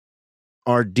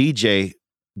our DJ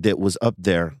that was up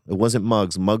there, it wasn't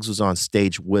Muggs. Muggs was on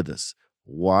stage with us.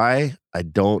 Why? I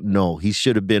don't know. He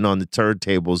should have been on the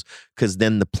turntables because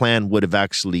then the plan would have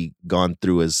actually gone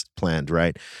through as planned,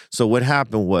 right? So what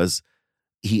happened was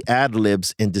he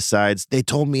ad-libs and decides, they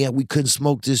told me we couldn't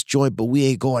smoke this joint, but we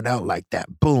ain't going out like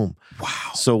that. Boom.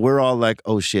 Wow. So we're all like,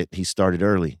 oh shit, he started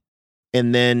early.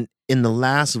 And then in the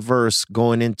last verse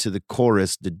going into the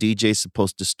chorus, the DJ's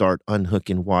supposed to start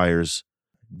unhooking wires.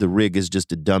 The rig is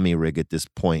just a dummy rig at this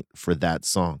point for that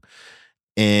song.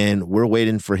 And we're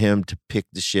waiting for him to pick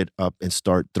the shit up and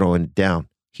start throwing it down.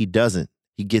 He doesn't.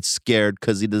 He gets scared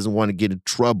because he doesn't want to get in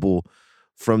trouble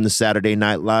from the Saturday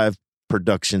Night Live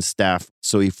production staff.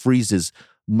 So he freezes.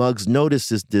 Muggs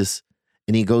notices this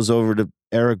and he goes over to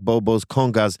Eric Bobo's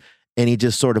congas and he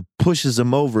just sort of pushes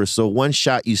him over. So one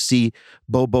shot you see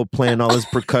Bobo playing all his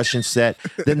percussion set.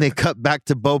 Then they cut back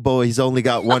to Bobo. He's only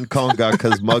got one conga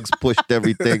because Muggs pushed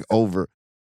everything over.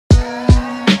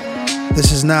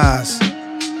 This is Nas.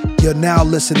 You're now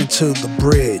listening to The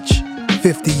Bridge,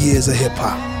 50 years of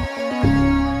hip-hop.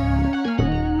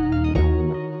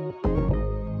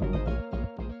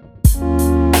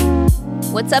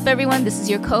 What's up, everyone? This is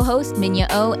your co-host, Minya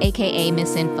O, a.k.a.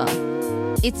 Miss Info.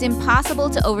 It's impossible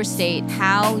to overstate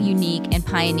how unique and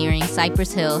pioneering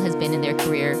Cypress Hill has been in their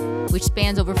career, which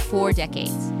spans over 4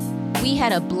 decades. We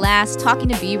had a blast talking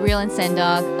to Be Real and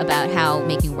Sendog about how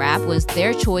making rap was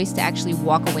their choice to actually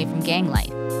walk away from gang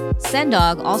life.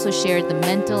 Sendog also shared the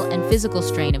mental and physical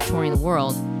strain of touring the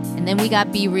world, and then we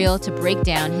got Be Real to break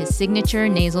down his signature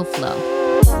nasal flow.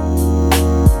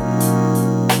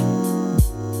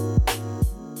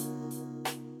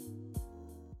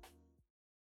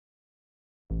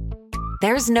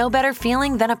 There's no better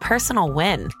feeling than a personal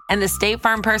win, and the State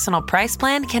Farm Personal Price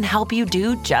Plan can help you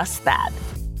do just that.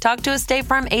 Talk to a State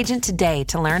Farm agent today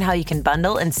to learn how you can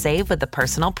bundle and save with the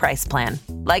Personal Price Plan.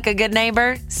 Like a good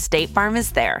neighbor, State Farm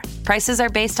is there. Prices are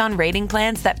based on rating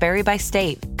plans that vary by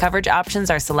state. Coverage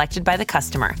options are selected by the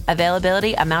customer.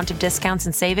 Availability, amount of discounts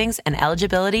and savings, and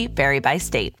eligibility vary by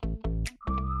state.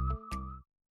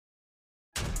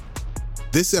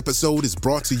 This episode is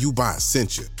brought to you by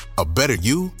Essentia. A better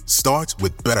you starts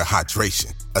with better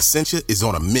hydration. Essentia is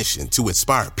on a mission to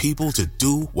inspire people to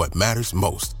do what matters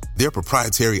most. Their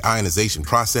proprietary ionization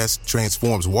process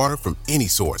transforms water from any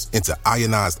source into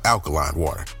ionized alkaline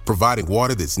water, providing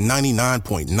water that's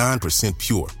 99.9%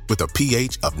 pure with a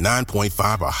pH of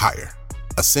 9.5 or higher.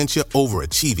 Essentia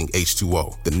overachieving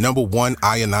H2O, the #1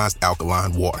 ionized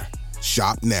alkaline water.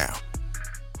 Shop now.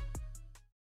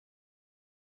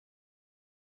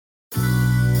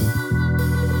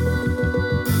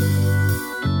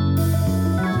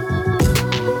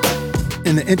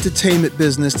 In the entertainment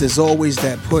business, there's always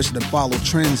that push to follow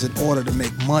trends in order to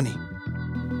make money.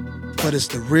 But it's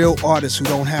the real artists who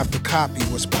don't have to copy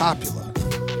what's popular.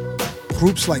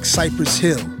 Groups like Cypress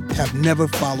Hill have never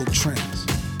followed trends,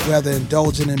 whether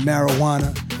indulging in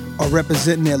marijuana or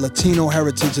representing their Latino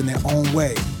heritage in their own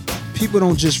way. People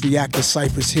don't just react to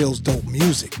Cypress Hill's dope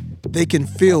music. They can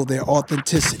feel their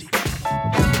authenticity.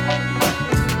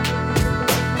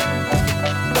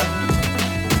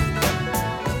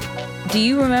 Do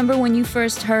you remember when you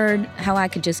first heard How I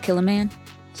Could Just Kill a Man?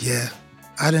 Yeah,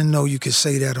 I didn't know you could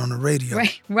say that on the radio.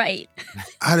 Right.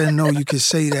 I didn't know you could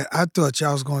say that. I thought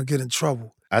y'all was going to get in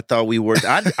trouble. I thought we were.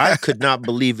 I could not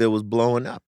believe it was blowing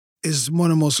up. It's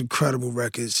one of the most incredible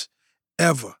records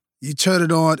ever. You turn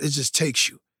it on, it just takes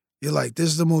you. You're like, this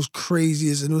is the most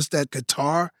craziest. And it was that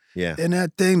guitar in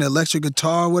that thing, the electric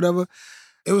guitar or whatever.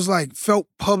 It was like, felt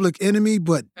Public Enemy,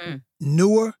 but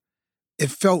newer. It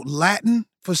felt Latin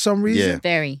for some reason. Yeah.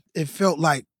 Very. It felt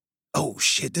like, oh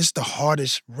shit, this is the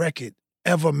hardest record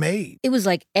ever made. It was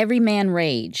like every man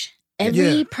rage.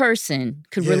 Every person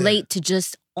could relate to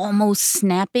just almost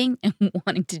snapping and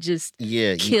wanting to just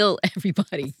kill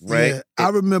everybody. Right. Yeah, I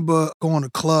remember going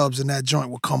to clubs and that joint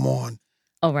would come on.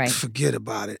 Oh, right. Forget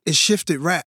about it. It shifted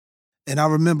rap. And I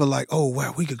remember like, oh,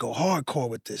 wow, we could go hardcore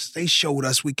with this. They showed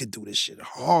us we could do this shit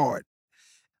hard.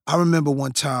 I remember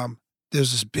one time,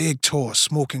 there's this big tour,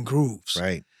 Smoking Grooves.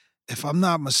 Right. If I'm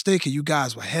not mistaken, you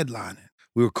guys were headlining.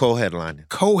 We were co-headlining.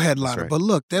 Co-headlining. Right. But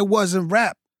look, there wasn't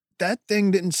rap. That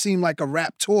thing didn't seem like a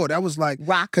rap tour. That was like...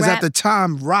 Rock Because at the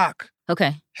time, rock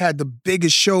had the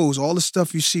biggest shows. All the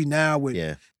stuff you see now with,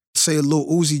 say, a Lil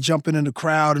Uzi jumping in the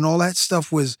crowd and all that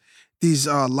stuff was these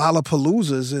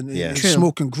Lollapaloozas and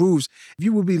Smoking Grooves.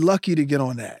 You would be lucky to get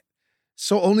on that.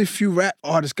 So only few rap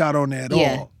artists got on there at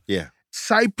all. Yeah.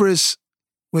 Cypress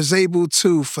was able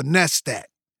to finesse that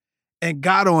and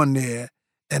got on there.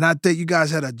 And I think you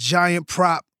guys had a giant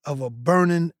prop of a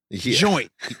burning joint.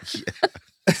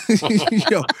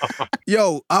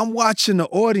 yo, I'm watching the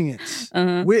audience.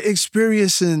 Uh-huh. We're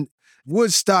experiencing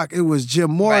Woodstock. It was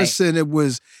Jim Morrison. It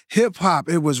was hip hop.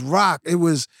 It was rock. It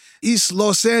was East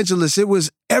Los Angeles. It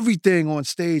was everything on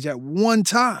stage at one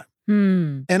time.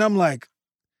 Hmm. And I'm like,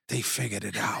 they figured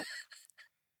it out.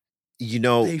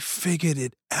 They figured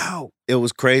it out. It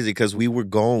was crazy because we were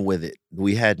going with it.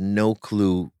 We had no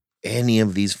clue any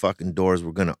of these fucking doors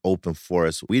were going to open for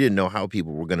us. We didn't know how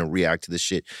people were going to react to this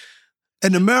shit.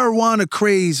 And the marijuana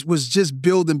craze was just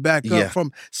building back Yeah. up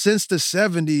since the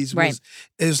 70s. Right.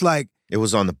 It's like, It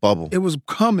was on the bubble. it was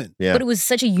coming. Yeah. But it was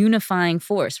such a unifying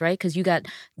force, right? Because you got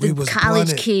We the was college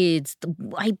blunted. kids, the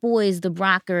white boys, the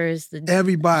rockers, the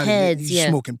Everybody heads. you Yeah.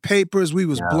 smoking papers. We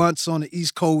was blunts on the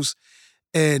East Coast.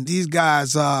 And these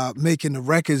guys making the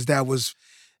records that was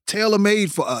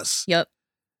tailor-made for us. Yep.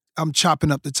 I'm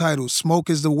chopping up the title. Smoke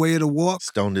is the way to walk.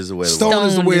 Stoned is the way to Stone walk.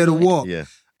 is the way to walk. Yeah.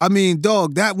 I mean,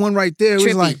 dog, that one right there was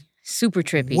Trippy. like, Super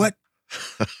trippy. what?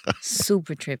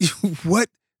 Super trippy. What?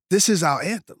 This is our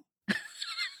anthem.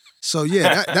 So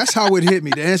yeah, that's how it hit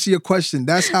me. To answer your question,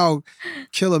 that's how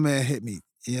Killer Man hit me.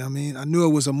 You know what I mean? I knew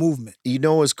it was a movement. You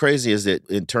know what's crazy is that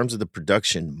in terms of the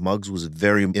production, Muggs was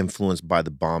very influenced by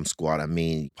the Bomb Squad. I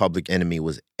mean, Public Enemy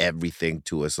was everything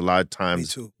to us. A lot of Me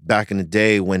times too. back in the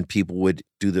day when people would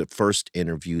do the first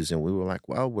interviews and we were like,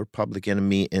 well, we're Public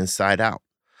Enemy inside out.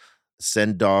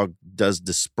 Sen Dog does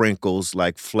the sprinkles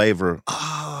like Flavor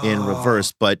in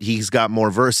reverse, but he's got more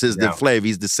verses than Flav.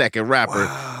 He's the second rapper,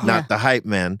 Wow. not the hype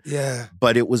man. Yeah.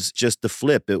 But it was just the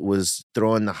flip. It was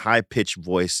throwing the high-pitched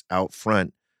voice out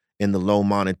front in the low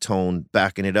monotone,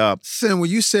 backing it up. Sin,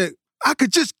 when you said, I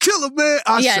could just kill a man,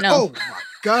 I Yeah, I said, know. oh my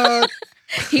God.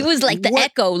 He was like the What?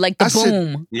 echo, like the I said-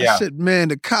 boom. I said, man,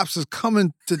 the cops is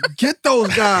coming to get those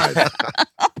guys.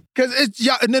 Cause it's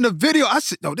y'all, and in the video, I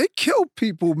said, no, they kill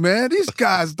people, man. These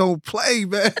guys don't play,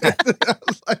 man. I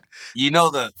was like, You know,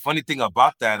 the funny thing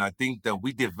about that, I think that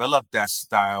we developed that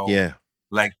style, Yeah.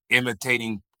 like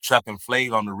imitating Chuck and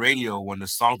Flav on the radio when the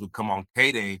songs would come on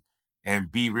K-Day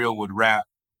and Be Real would rap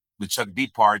the Chuck D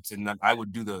parts and then I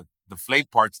would do the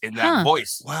Flav parts in that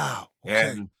voice. wow. Okay.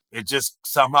 And it just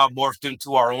somehow morphed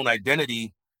into our own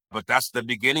identity. But that's the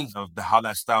beginning of how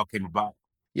that style came about.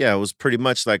 Yeah, it was pretty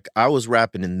much like I was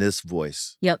rapping in this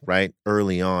voice, Yep. right,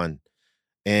 early on.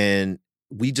 And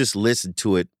we just listened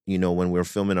to it, you know, when we were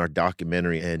filming our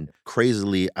documentary. And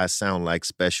crazily, I sound like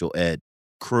Special Ed.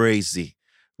 Crazy,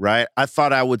 right? I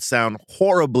thought I would sound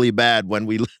horribly bad when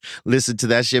we listened to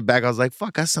that shit back. I was like,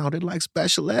 fuck, I sounded like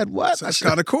Special Ed. What? That's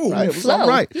kind of cool. Right, it was Flow. all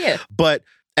right. Yeah. But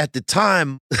at the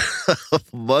time,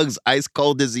 Muggs, ice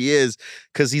cold as he is,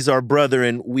 because he's our brother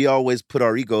and we always put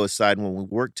our ego aside when we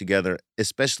work together,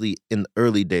 especially in the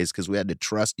early days, because we had to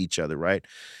trust each other, right?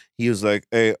 He was like,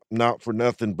 hey, not for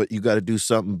nothing, but you got to do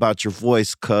something about your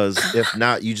voice, because if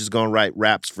not, you just going to write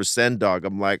raps for Sen Dog.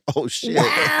 I'm like, oh, shit.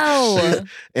 Wow.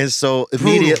 And so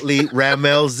immediately,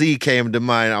 Ramel Z came to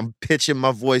mind. I'm pitching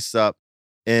my voice up,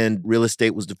 and Real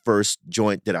Estate was the first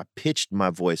joint that I pitched my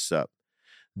voice up.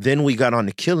 Then we got on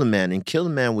to Killer Man, and Killer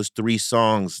Man was 3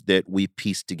 songs that we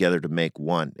pieced together to make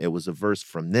one. It was a verse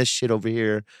from this shit over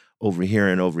here,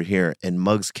 and over here, and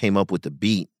Muggs came up with the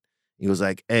beat. He was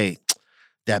like, hey,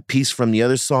 that piece from the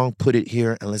other song, put it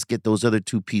here, and let's get those other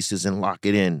 2 pieces and lock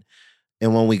it in.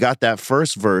 And when we got that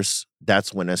first verse,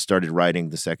 that's when I started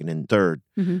writing the second and third.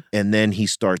 Mm-hmm. And then he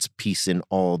starts piecing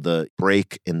all the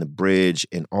break and the bridge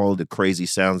and all the crazy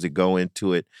sounds that go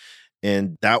into it.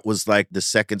 And that was like the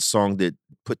second song that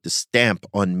put the stamp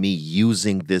on me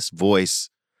using this voice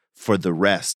for the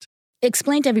rest.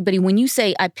 Explain to everybody, when you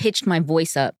say I pitched my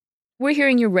voice up, we're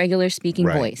hearing your regular speaking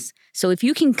Right. voice. So if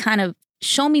you can kind of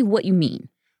show me what you mean.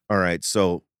 All right,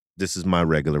 so this is my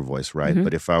regular voice, right? Mhm.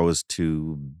 But if I was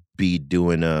to be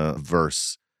doing a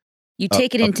verse, You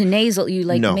take it into nasal, you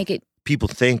like no. make it. people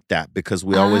think that because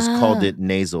we always called it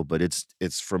nasal, but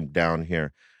it's from down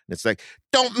here. It's like,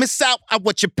 don't miss out on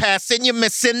what you're passing. You're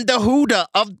missing the Huda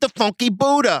of the funky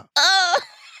Buddha.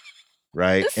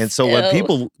 Right? And so when Ew.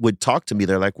 people would talk to me,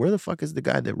 they're like, where the fuck is the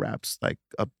guy that raps like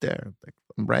up there? Like,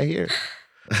 I'm right here.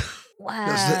 Wow.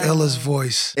 That's the illest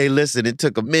voice. Hey, listen, it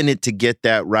took a minute to get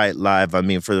that right live. I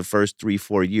mean, for the first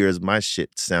 3-4 years, my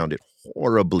shit sounded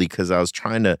horribly because I was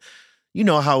trying to, you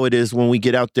know how it is when we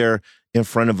get out there in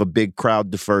front of a big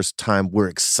crowd the first time, we're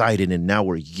excited and now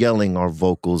we're yelling our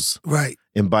vocals. Right.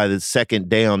 And by the second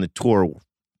day on the tour,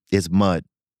 it's mud.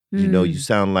 You know, you Mm.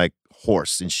 sound like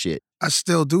horse and shit. I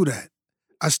still do that.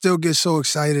 I still get so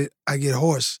excited, I get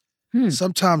hoarse. Hmm.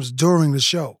 Sometimes during the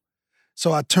show.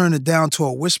 So I turn it down to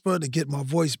a whisper to get my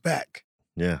voice back.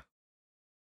 Yeah,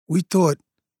 We thought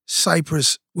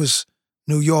Cypress was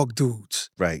New York dudes.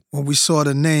 right. When we saw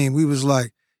the name, we was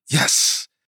like, yes.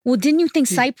 Well, didn't you think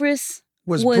He Cypress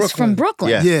was Brooklyn. from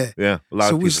Brooklyn? Yeah. Yeah. A lot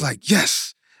So of we was people. like,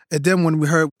 yes. And then when we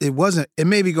heard it wasn't, it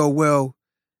made me go, well,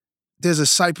 there's a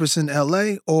Cypress in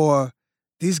LA, or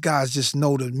these guys just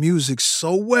know the music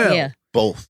so well. Yeah.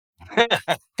 Both.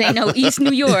 They know East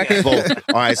New York. Both.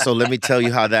 All right, so let me tell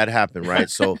you how that happened, right?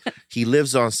 So he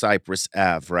lives on Cypress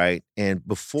Ave, right? And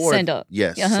before Sendog.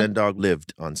 yes, Uh-huh. Sendog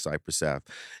lived on Cypress Ave.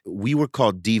 We were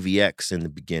called DVX in the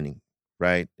beginning,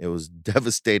 right? It was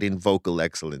Devastating Vocal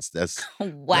Excellence. That's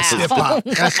Wow. That's hip hop.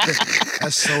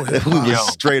 That's so hip we hop. were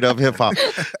straight up hip hop.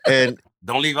 And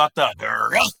Don't leave out the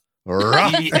rough.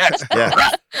 DVX.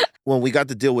 Yeah. When we got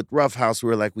to deal with Rough House, we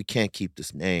were like, we can't keep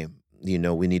this name. You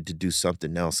know, we need to do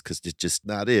something else because it's just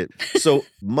not it. So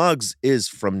Muggs is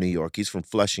from New York. He's from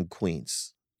Flushing,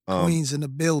 Queens. Queens in the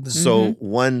building. So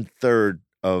 1/3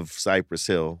 of Cypress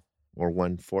Hill, or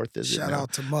 1/4 is it Shout now,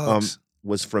 out to Muggs.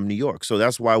 was from New York. So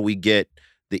that's why we get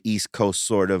the East Coast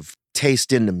sort of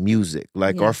taste in the music.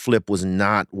 Like Yeah. our flip was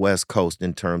not West Coast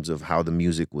in terms of how the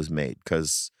music was made,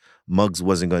 because Muggs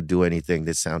wasn't going to do anything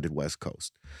that sounded West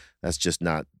Coast. That's just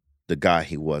not the guy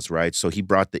he was, right? So he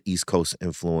brought the East Coast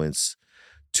influence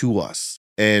to us.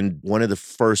 And one of the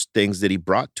first things that he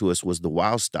brought to us was the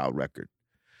Wild Style record,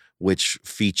 which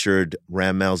featured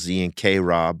Ram LZ and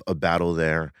K-Rob, a battle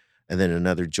there, and then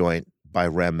another joint by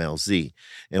Ram LZ.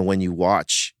 And when you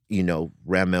watch, you know,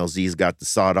 Ram LZ's got the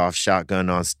sawed-off shotgun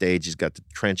on stage, he's got the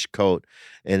trench coat,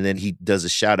 and then he does a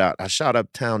shout-out. I shot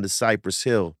uptown to Cypress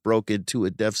Hill, broke into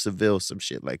a Def Seville, some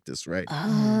shit like this, right?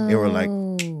 Oh. And we're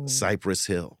like, Cypress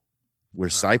Hill. We're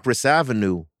Cypress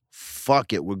Avenue.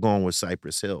 Fuck it, we're going with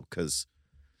Cypress Hill because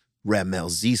Ram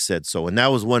LZ said so. And that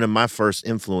was one of my first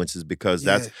influences, because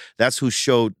that's who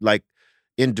showed, like,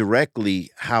 indirectly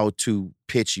how to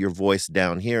pitch your voice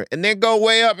down here and then go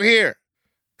way up here.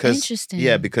 Interesting.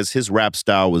 Yeah, because his rap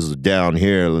style was down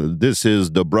here. This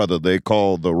is the brother they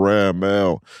call the Ram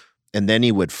L. And then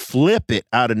he would flip it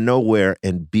out of nowhere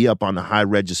and be up on the high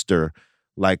register,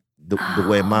 like the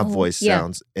way my voice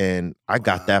sounds. And I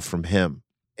got that from him.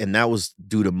 And that was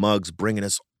due to Muggs bringing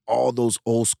us all those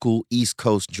old school East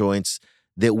Coast joints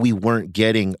that we weren't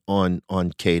getting on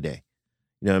K-Day.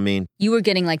 You know what I mean? You were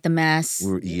getting like the mass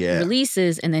Yeah.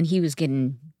 releases, and then he was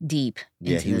getting deep.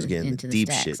 Yeah, into he was the- getting into the deep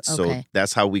stacks. shit. So Okay.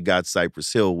 that's how we got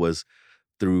Cypress Hill, was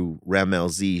through Ram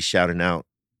LZ shouting out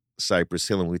Cypress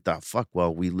Hill. And we thought, fuck,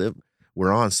 well,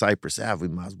 we're on Cypress Ave. We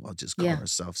might as well just call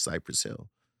ourselves Cypress Hill.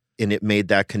 And it made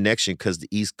that connection because the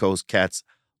East Coast cats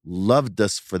loved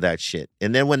us for that shit.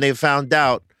 And then when they found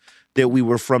out that we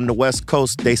were from the West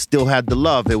Coast, they still had the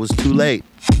love. It was too late.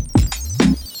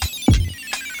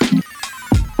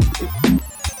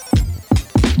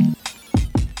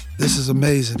 This is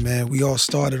amazing, man. We all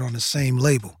started on the same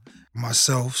label.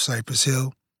 Myself, Cypress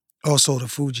Hill, also the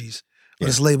Fugees. But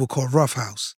this label called Rough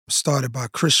House, started by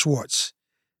Chris Schwartz.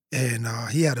 And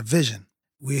he had a vision.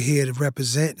 We're here to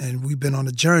represent, and we've been on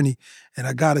a journey. And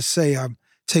I gotta say, I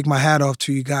take my hat off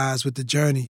to you guys with the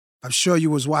journey. I'm sure you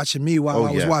was watching me while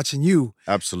I was watching you.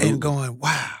 Absolutely. And going,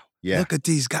 wow, Yeah. look at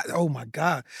these guys. Oh my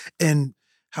God. And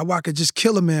How I Could Just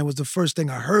Kill a Man was the first thing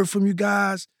I heard from you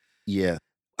guys. Yeah.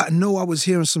 I know I was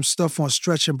hearing some stuff on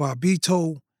Stretch and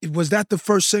Barbito. Was that the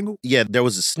first single? Yeah, there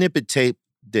was a snippet tape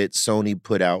that Sony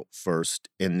put out first,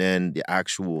 and then the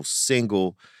actual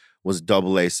single was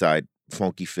double A side,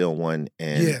 Funky Phil 1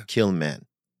 and Kill Man.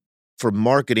 For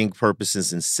marketing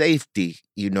purposes and safety,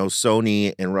 you know,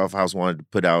 Sony and Rough House wanted to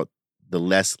put out the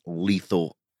less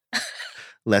lethal,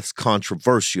 less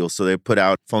controversial, so they put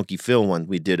out Funky Phil 1.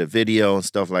 We did a video and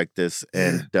stuff like this,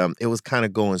 and it was kind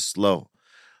of going slow.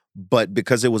 But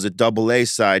because it was a double A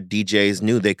side, DJs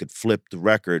knew they could flip the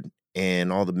record,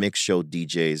 and all the mix show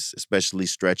DJs, especially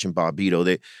Stretch and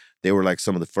Barbito, they were like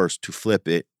some of the first to flip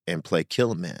it and play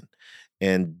Kill a Man.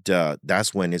 And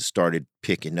that's when it started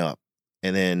picking up.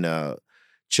 And then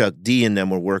Chuck D and them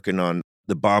were working on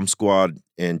the Bomb Squad,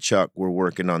 and Chuck were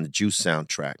working on the Juice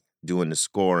soundtrack, doing the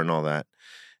score and all that.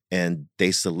 And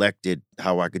they selected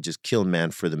How I Could Just Kill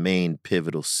Man for the main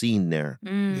pivotal scene there.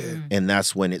 And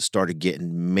that's when it started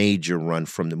getting major run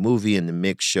from the movie, and the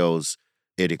mix shows,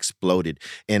 it exploded.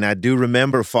 And I do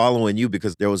remember following you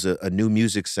because there was a new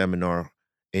music seminar,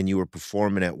 and you were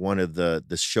performing at one of the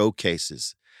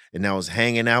showcases. And I was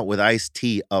hanging out with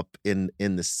Ice-T up in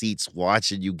the seats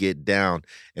watching you get down.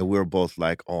 And we were both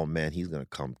like, oh, man, he's going to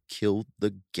come kill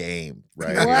the game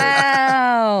right here.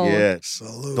 Wow. Yeah.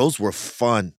 Salute. Those were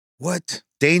fun. What?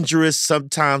 dangerous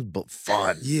sometimes, but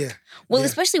fun. Yeah. Well, Yeah.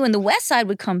 especially when the West Side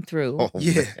would come through. Oh,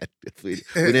 Yeah. man. We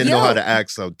didn't know how to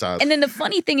act sometimes. And then the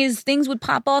funny thing is things would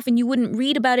pop off and you wouldn't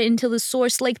read about it until the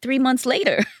source like 3 months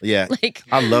later. Yeah. Like,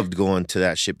 I loved going to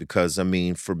that shit because, I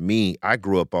mean, for me, I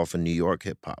grew up off of New York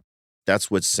hip hop.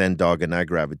 That's what Sen Dog and I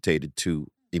gravitated to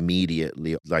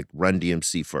immediately, like Run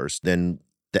DMC first, then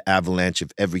the avalanche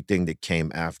of everything that came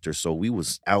after. So we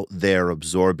was out there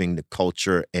absorbing the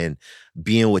culture and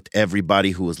being with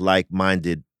everybody who was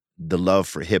like-minded, the love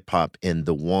for hip hop and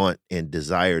the want and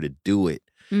desire to do it.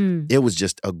 It was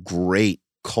just a great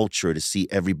culture to see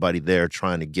everybody there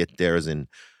trying to get theirs and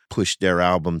push their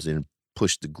albums and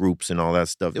push the groups and all that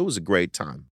stuff. It was a great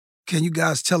time. Can you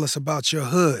guys tell us about your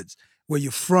hoods, where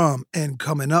you're from, and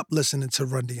coming up listening to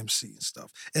Run DMC and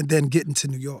stuff, and then getting to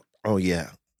New York? Oh, yeah.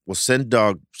 Well, Sen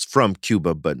Dog's from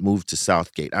Cuba, but moved to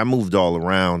Southgate. I moved all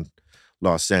around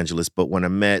Los Angeles, but when I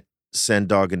met Sen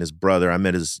Dog and his brother, I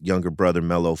met his younger brother,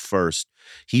 Mello, first.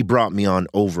 He brought me on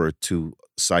over to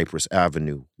Cypress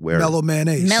Avenue, where Mellow Man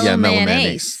Ace. Mellow Man Man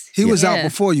Ace. Ace. He was out Yeah.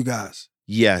 before you guys.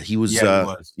 Yeah, he was.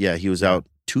 Yeah, he was out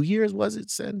 2 years. Was it,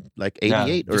 Sen? Like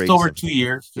 88 or just 87? over 2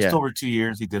 years. Just Yeah. over 2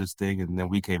 years, he did his thing, and then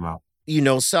we came out. You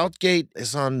know, Southgate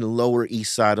is on the Lower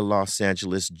East Side of Los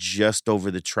Angeles, just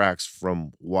over the tracks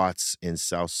from Watts in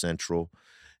South Central.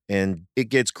 And it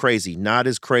gets crazy. Not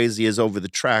as crazy as over the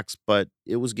tracks, but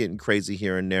it was getting crazy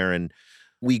here and there. And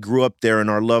we grew up there, and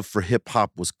our love for hip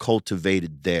hop was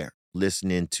cultivated there,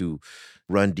 listening to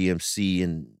Run DMC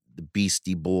and the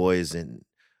Beastie Boys and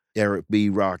Eric B.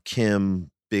 Rakim,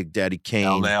 Big Daddy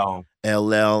Kane,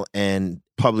 LL, and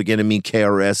Public Enemy,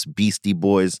 KRS, Beastie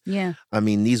Boys. Yeah. I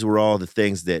mean, these were all the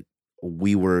things that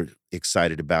we were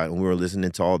excited about. And we were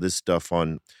listening to all this stuff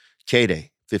on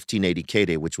K-Day, 1580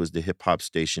 K-Day, which was the hip hop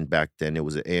station back then. It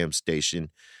was an AM station.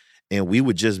 And we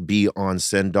would just be on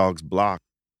Sen Dog's block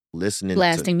listening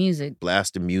Blasting music.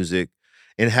 blasting music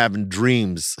and having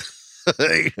dreams.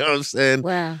 You know what I'm saying?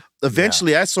 Wow.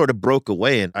 Eventually, I sort of broke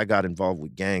away and I got involved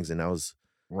with gangs and I was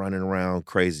running around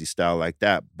crazy style like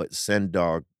that. But Sen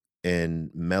Dog and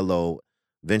Mello,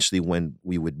 eventually when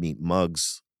we would meet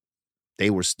Muggs, they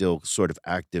were still sort of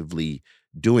actively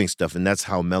doing stuff. And that's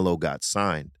how Mello got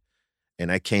signed.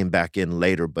 And I came back in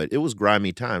later, but it was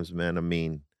grimy times, man. I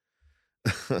mean,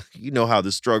 you know how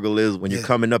the struggle is when you're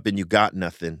coming up and you got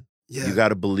nothing. Yeah. You got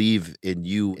to believe in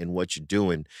you and what you're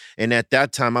doing. And at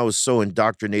that time, I was so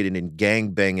indoctrinated in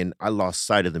gangbanging, I lost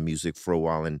sight of the music for a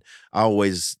while. And I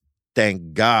always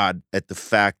thank God at the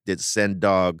fact that Sen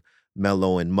Dog,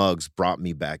 Mello, and Muggs brought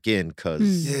me back in because,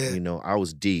 Yeah. you know, I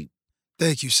was deep.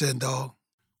 Thank you, Sen Dog.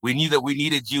 We knew that we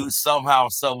needed you somehow,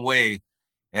 some way.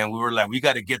 And we were like, we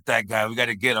got to get that guy. We got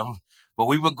to get him. But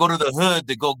we would go to the hood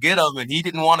to go get him, and he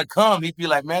didn't want to come. He'd be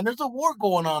like, man, there's a war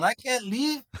going on. I can't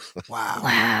leave. Wow.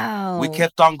 Wow. We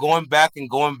kept on going back, and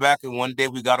one day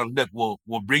we got him, look,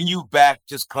 we'll bring you back.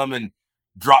 Just come and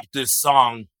drop this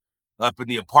song up in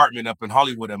the apartment up in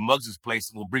Hollywood at Muggs' place,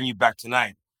 and we'll bring you back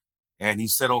tonight. And he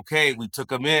said, okay. We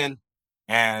took him in,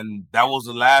 and that was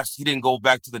the last. He didn't go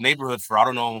back to the neighborhood for, I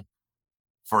don't know,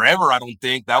 forever, I don't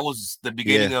think. That was the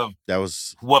beginning of That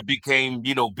was what became,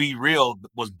 Be Real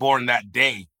was born that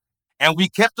day. And we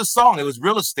kept the song. It was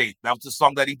Real Estate. That was the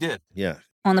song that he did. yeah.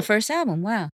 On the first album.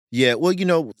 Wow. Yeah, well, you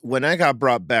know, when I got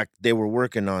brought back, they were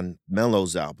working on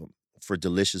Mello's album for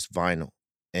Delicious Vinyl.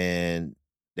 And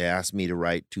they asked me to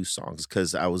write 2 songs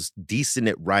because I was decent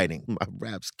at writing. My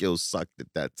rap skills sucked at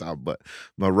that time, but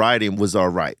my writing was all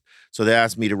right. So they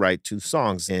asked me to write 2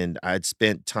 songs. And I'd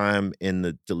spent time in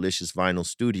the Delicious Vinyl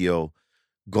studio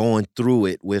going through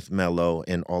it with Mello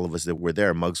and all of us that were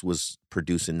there. Muggs was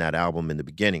producing that album in the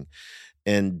beginning.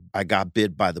 And I got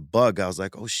bit by the bug. I was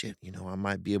like, oh shit, I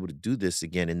might be able to do this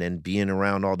again. And then being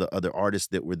around all the other artists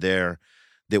that were there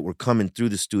that were coming through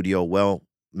the studio, well,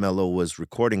 Mello was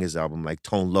recording his album, like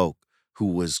Tone Loc, who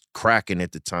was cracking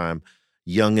at the time,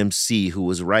 Young MC, who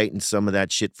was writing some of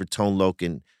that shit for Tone Loc,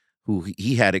 and who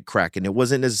he had it cracking. It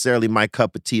wasn't necessarily my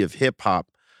cup of tea of hip hop,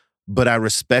 but I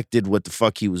respected what the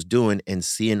fuck he was doing, and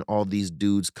seeing all these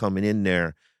dudes coming in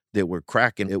there that were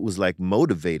cracking, it was like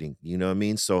motivating, you know what I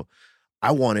mean? So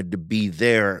I wanted to be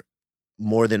there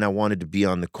more than I wanted to be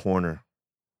on the corner,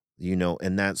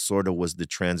 and that sort of was the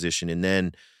transition. And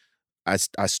then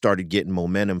I started getting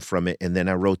momentum from it, and then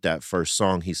I wrote that first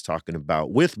song he's talking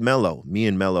about with Mello. Me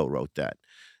and Mello wrote that.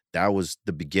 That was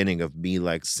the beginning of me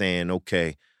like saying,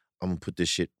 okay, I'm gonna put this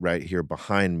shit right here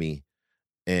behind me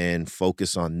and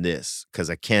focus on this because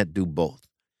I can't do both.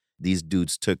 These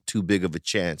dudes took too big of a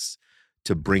chance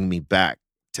to bring me back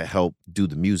to help do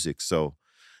the music. So,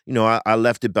 I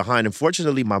left it behind.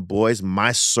 Unfortunately, my boys,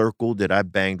 my circle that I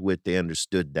banged with, they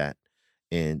understood that.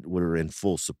 and were in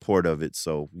full support of it.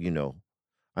 So,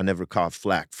 I never caught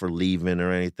flack for leaving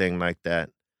or anything like that.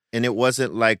 And it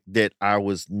wasn't like that I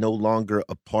was no longer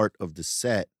a part of the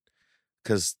set,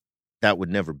 because that would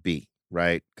never be,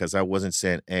 right? Because I wasn't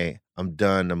saying, hey, I'm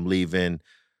done, I'm leaving.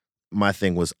 My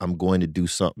thing was, I'm going to do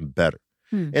something better.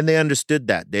 And they understood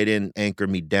that. They didn't anchor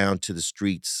me down to the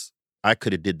streets. I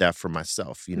could have did that for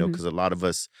myself, because a lot of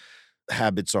us,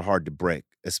 habits are hard to break,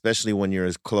 especially when you're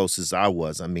as close as I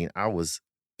was. I mean, I was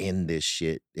in this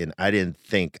shit and I didn't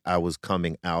think I was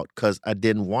coming out because I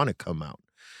didn't want to come out.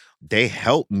 They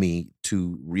helped me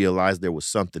to realize there was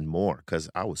something more because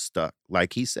I was stuck.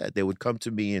 Like he said, they would come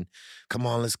to me and, come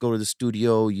on, let's go to the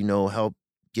studio, help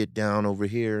get down over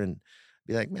here, and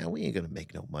be like, man, we ain't going to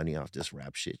make no money off this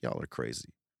rap shit. Y'all are crazy.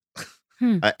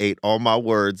 I ate all my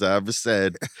words I ever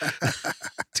said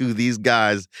to these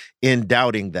guys in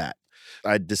doubting that.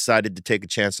 I decided to take a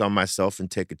chance on myself and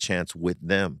take a chance with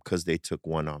them because they took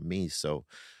one on me. So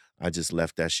I just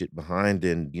left that shit behind.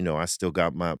 And, I still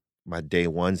got my day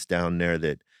ones down there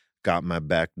that got my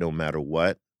back no matter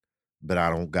what. But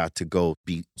I don't got to go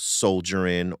be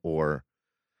soldiering or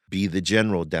be the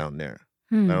general down there.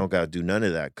 I don't got to do none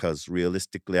of that because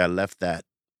realistically, I left that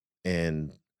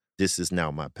and this is now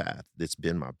my path. It's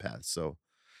been my path. So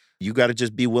you got to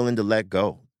just be willing to let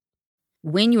go.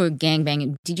 When you were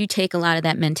gangbanging, did you take a lot of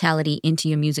that mentality into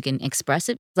your music and express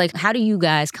it? Like, how do you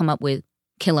guys come up with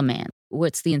Kill a Man?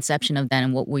 What's the inception of that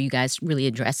and what were you guys really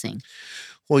addressing?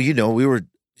 Well, we were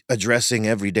addressing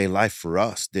everyday life for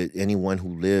us, that anyone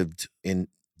who lived in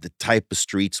the type of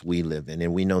streets we live in,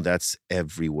 and we know that's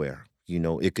everywhere.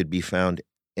 It could be found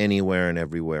anywhere and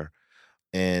everywhere.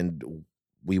 And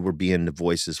we were being the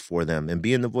voices for them and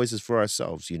being the voices for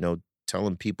ourselves,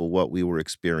 telling people what we were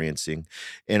experiencing,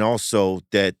 and also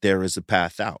that there is a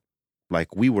path out.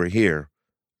 Like, we were here,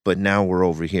 but now we're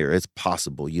over here. It's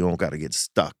possible. You don't got to get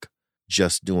stuck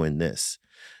just doing this.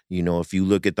 If you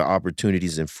look at the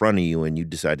opportunities in front of you and you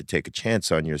decide to take a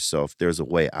chance on yourself, there's a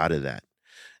way out of that.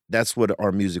 That's what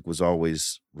our music was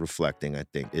always reflecting, I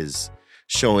think, is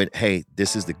showing, hey,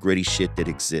 this is the gritty shit that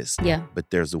exists. Yeah.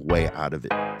 But there's a way out of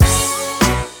it.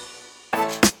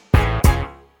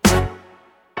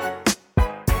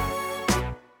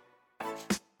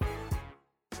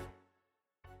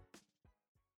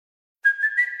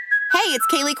 Hey, it's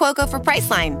Kaylee Cuoco for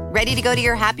Priceline. Ready to go to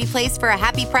your happy place for a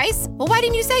happy price? Well, why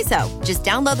didn't you say so? Just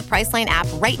download the Priceline app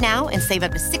right now and save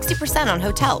up to 60% on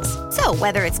hotels. So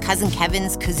whether it's Cousin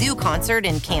Kevin's Kazoo Concert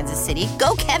in Kansas City,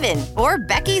 go Kevin, or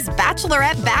Becky's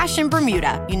Bachelorette Bash in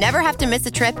Bermuda, you never have to miss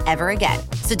a trip ever again.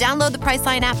 So download the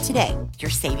Priceline app today.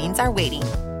 Your savings are waiting.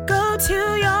 Go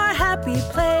to your happy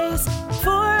place for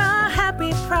a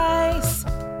happy price.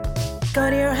 Go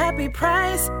to your happy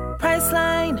price,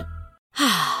 Priceline.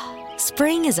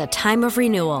 Spring is a time of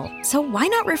renewal, so why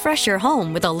not refresh your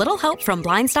home with a little help from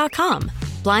Blinds.com?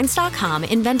 Blinds.com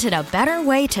invented a better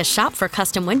way to shop for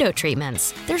custom window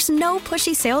treatments. There's no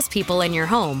pushy salespeople in your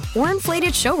home or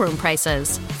inflated showroom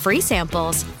prices. Free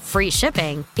samples, free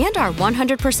shipping, and our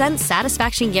 100%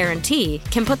 satisfaction guarantee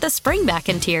can put the spring back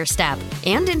into your step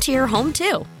and into your home,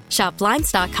 too. Shop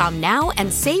Blinds.com now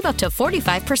and save up to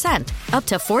 45%. Up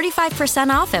to 45%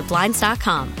 off at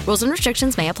Blinds.com. Rules and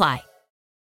restrictions may apply.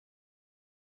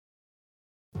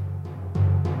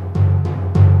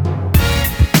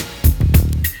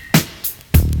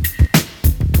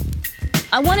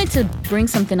 I wanted to bring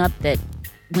something up that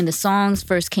when the songs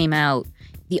first came out,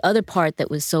 the other part that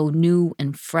was so new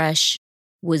and fresh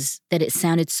was that it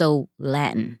sounded so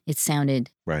Latin. It sounded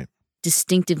right,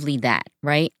 distinctively that,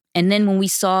 right? And then when we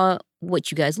saw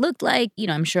what you guys looked like,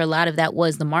 I'm sure a lot of that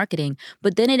was the marketing,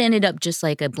 but then it ended up just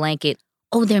like a blanket,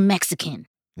 oh, they're Mexican.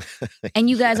 And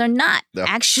you guys are not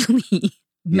actually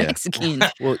Mexican.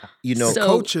 Well, the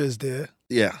culture is there.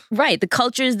 Yeah. Right. The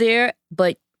culture is there,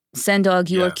 but Sendog,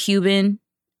 you are Cuban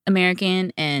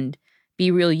American, and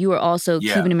Be Real, you are also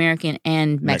Cuban American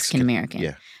and Mexican American.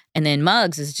 Yeah. And then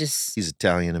Muggs is just he's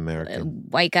Italian American, a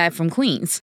white guy from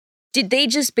Queens. Did they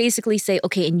just basically say,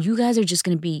 okay, and you guys are just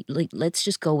going to be like, let's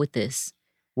just go with this?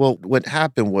 Well, what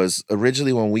happened was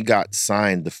originally when we got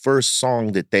signed, the first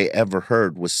song that they ever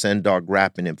heard was Sendog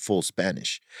rapping in full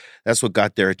Spanish. That's what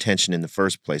got their attention in the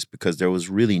first place, because there was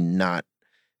really not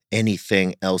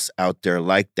anything else out there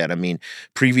like that. I mean,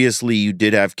 previously you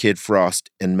did have Kid Frost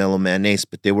and Mellow Man Ace,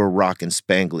 but they were rocking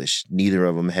Spanglish. Neither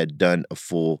of them had done a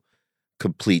full,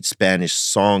 complete Spanish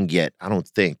song yet, I don't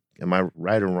think. Am I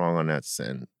right or wrong on that,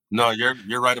 Sen? No,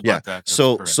 you're right about that. That's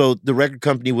So correct. so the record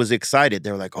company was excited.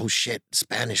 They were like, oh shit,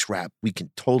 Spanish rap. We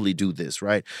can totally do this,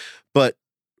 right? But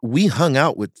we hung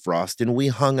out with Frost and we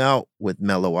hung out with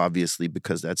Mello, obviously,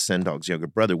 because that's Sendog's younger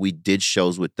brother. We did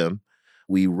shows with them.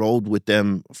 we rolled with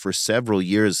them for several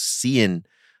years, seeing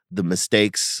the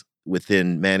mistakes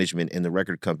within management and the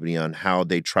record company on how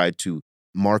they tried to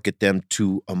market them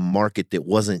to a market that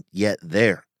wasn't yet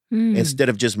there. Instead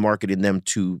of just marketing them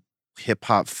to hip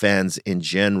hop fans in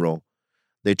general,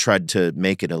 they tried to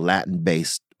make it a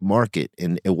Latin-based market,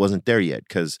 and it wasn't there yet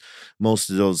because most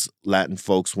of those Latin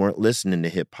folks weren't listening to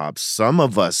hip hop. Some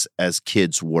of us as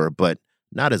kids were, but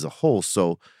not as a whole.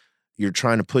 So you're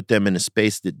trying to put them in a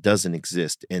space that doesn't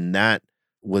exist, and that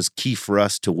was key for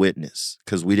us to witness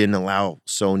because we didn't allow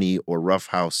Sony or Rough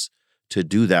House to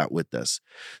do that with us.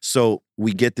 So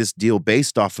we get this deal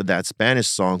based off of that Spanish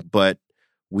song, but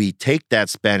we take that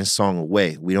Spanish song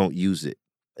away. We don't use it.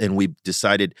 And we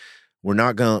decided we're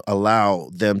not going to allow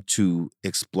them to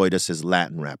exploit us as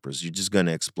Latin rappers. You're just going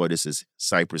to exploit us as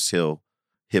Cypress Hill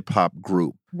hip hop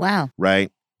group. Wow.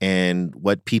 Right? And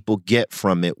what people get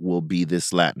from it will be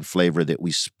this Latin flavor that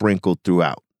we sprinkled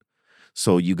throughout.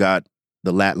 So you got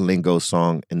the Latin lingo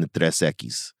song and the Tres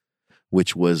X,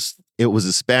 which was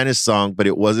a Spanish song, but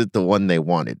it wasn't the one they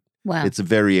wanted. Wow. It's a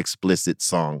very explicit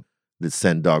song that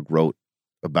Sen Dog wrote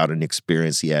about an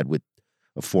experience he had with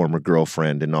a former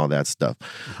girlfriend and all that stuff.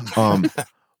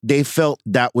 They felt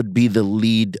that would be the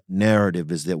lead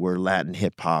narrative, is that we're Latin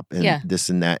hip hop and this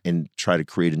and that, and try to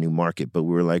create a new market. But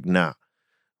we were like, nah,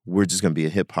 we're just going to be a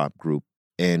hip hop group,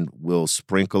 and we'll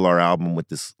sprinkle our album with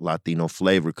this Latino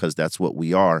flavor because that's what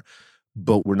we are.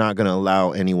 But we're not going to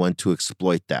allow anyone to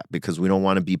exploit that because we don't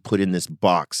want to be put in this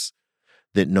box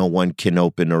that no one can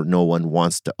open or no one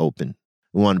wants to open.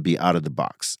 We want to be out of the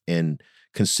box and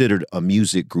considered a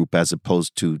music group as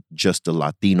opposed to just a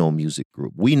Latino music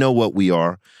group. We know what we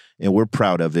are and we're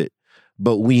proud of it,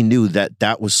 but we knew that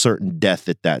that was certain death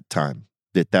at that time,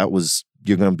 that was,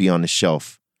 you're going to be on the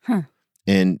shelf. Huh.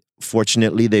 And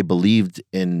fortunately, they believed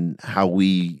in how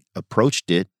we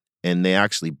approached it, and they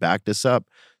actually backed us up.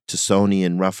 To Sony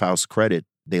and Rough House credit,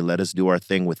 they let us do our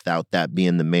thing without that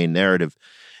being the main narrative,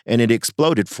 and it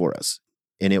exploded for us.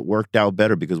 And it worked out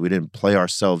better because we didn't play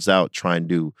ourselves out trying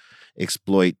to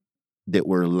exploit that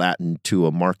we're Latin to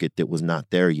a market that was not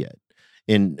there yet.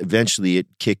 And eventually it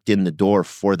kicked in the door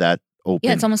for that open.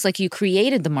 Yeah, it's almost like you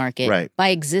created the market by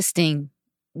existing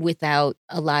without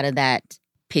a lot of that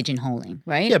pigeonholing,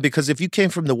 right? Yeah, because if you came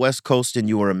from the West Coast and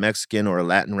you were a Mexican or a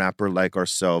Latin rapper like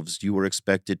ourselves, you were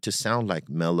expected to sound like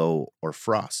Mello or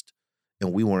Frost.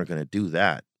 And we weren't going to do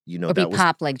that. You know, or be that was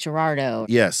pop like Gerardo.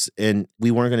 Yes, and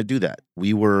we weren't going to do that.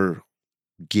 We were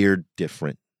geared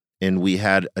different. And we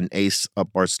had an ace up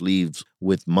our sleeves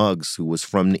with Muggs, who was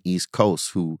from the East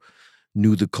Coast, who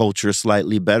knew the culture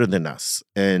slightly better than us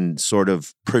and sort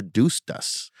of produced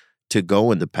us to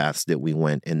go in the paths that we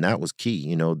went. And that was key.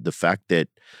 You know, the fact that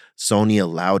Sony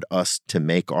allowed us to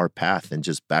make our path and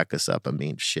just back us up. I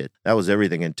mean, shit, that was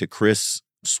everything. And to Chris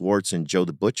Swartz and Joe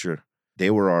the Butcher, they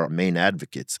were our main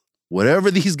advocates.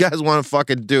 Whatever these guys want to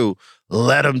fucking do,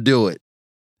 let them do it.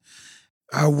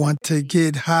 I want to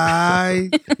get high.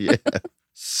 Yeah.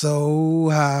 So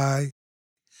high.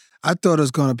 I thought it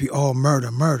was going to be all murder,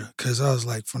 because I was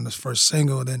like, from this first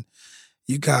single, then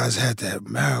you guys had that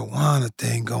marijuana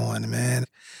thing going, man.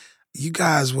 You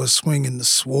guys were swinging the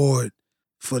sword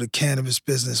for the cannabis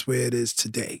business where it is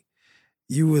today.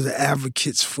 You were the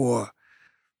advocates for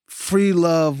free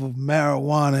love of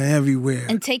marijuana everywhere.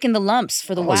 And taking the lumps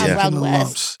for the Wild taking the West.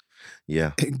 lumps.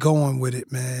 Yeah. And going with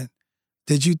it, man.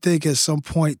 Did you think at some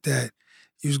point that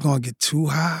you was going to get too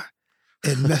high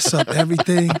and mess up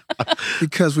everything?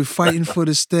 Because we're fighting for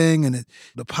this thing, and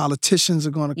the politicians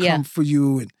are going to come for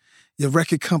you, and your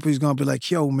record company's going to be like,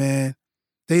 yo, man,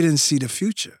 they didn't see the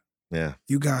future. Yeah.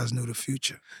 You guys knew the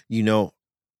future. You know,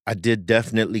 I did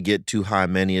definitely get too high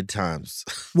many a times.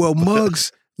 Well,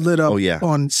 Muggs lit up Oh, yeah.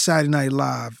 on Saturday Night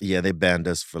Live. Yeah, they banned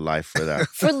us for life for that.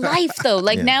 For life, though.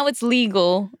 Like, Yeah. now it's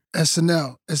legal.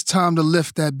 SNL, it's time to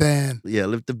lift that ban. Yeah,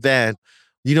 lift the ban.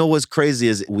 You know what's crazy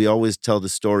is we always tell the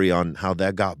story on how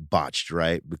that got botched,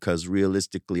 right? Because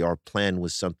realistically, our plan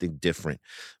was something different.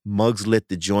 Muggs lit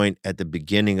the joint at the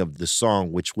beginning of the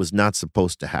song, which was not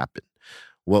supposed to happen.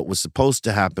 What was supposed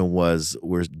to happen was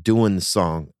we're doing the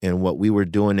song, and what we were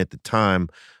doing at the time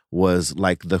was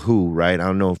like The Who, right? I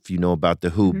don't know if you know about The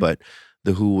Who, but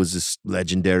The Who was this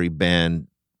legendary band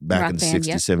back Rock in the band, 60s,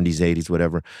 yep. 70s, 80s,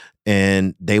 whatever.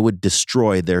 And they would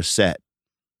destroy their set.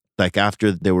 Like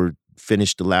after they were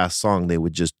finished the last song, they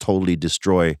would just totally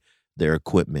destroy their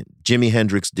equipment. Jimi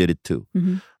Hendrix did it too.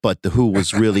 But The Who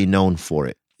was really known for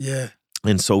it. Yeah.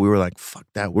 And so we were like, fuck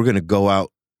that. We're going to go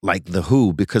out like The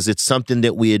Who, because it's something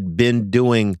that we had been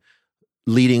doing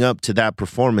leading up to that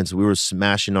performance. We were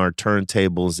smashing our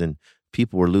turntables and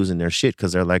people were losing their shit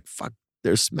because they're like, fuck,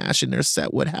 They're smashing their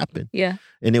set. What happened? Yeah.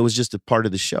 And it was just a part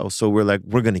of the show. So we're like,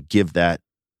 we're going to give that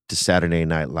to Saturday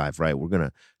Night Live, right? We're going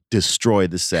to destroy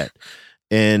the set.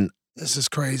 And This is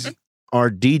crazy. our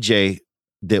DJ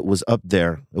that was up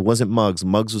there, it wasn't Muggs.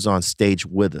 Muggs was on stage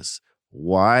with us.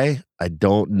 Why? I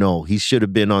don't know. He should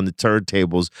have been on the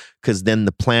turntables because then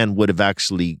the plan would have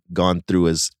actually gone through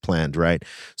as planned, right?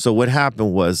 So what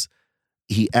happened was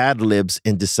he ad-libs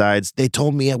and decides, they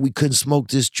told me we couldn't smoke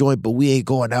this joint, but we ain't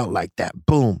going out like that.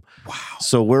 Boom. Wow.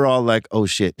 So we're all like, oh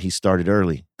shit, he started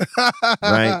early,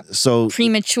 right? So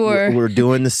Premature we're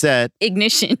doing the set.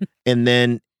 ignition. And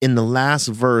then in the last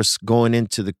verse, going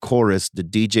into the chorus, the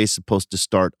DJ's supposed to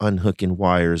start unhooking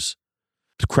wires.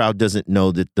 The crowd doesn't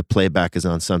know that the playback is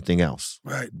on something else.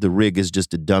 Right. The rig is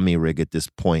just a dummy rig at this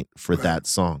point for that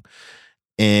song.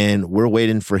 And we're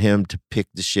waiting for him to pick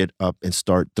the shit up and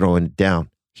start throwing it down.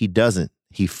 He doesn't.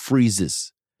 He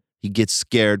freezes. He gets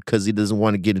scared because he doesn't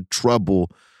want to get in trouble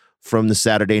from the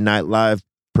Saturday Night Live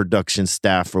production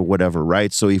staff or whatever,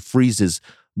 right? So he freezes.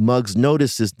 Muggs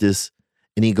notices this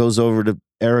and he goes over to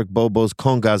Eric Bobo's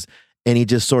congas and he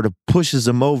just sort of pushes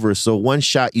him over. So one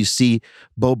shot you see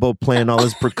Bobo playing all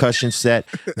his percussion set.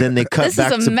 Then they cut This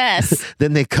back is a mess.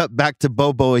 Then they cut back to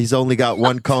Bobo. He's only got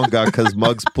one conga because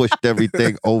Muggs pushed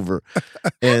everything over.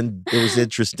 And it was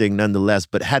interesting nonetheless.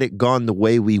 But had it gone the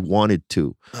way we wanted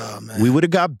to, we would have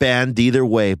got banned either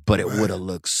way, but it would have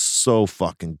looked so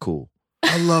fucking cool.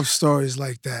 I love stories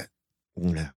like that.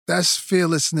 Yeah. That's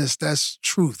fearlessness. That's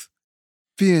truth.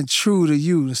 Being true to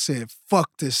you and saying,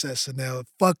 fuck this SNL,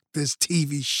 fuck this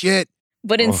TV shit.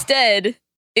 But instead,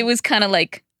 it was kind of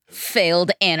like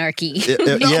failed anarchy.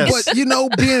 Yes.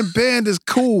 But, being banned is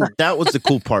cool. That was the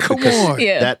cool part. Come because on.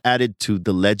 Yeah. that added to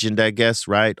the legend, I guess,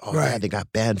 right? Oh, Right. yeah, they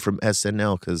got banned from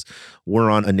SNL because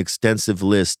we're on an extensive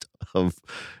list of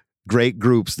great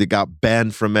groups that got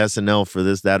banned from SNL for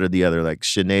this, that, or the other. Like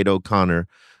Sinead O'Connor,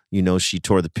 she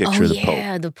tore the picture of the Pope.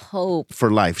 Yeah, the Pope.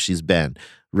 For life, she's banned.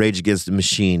 Rage Against the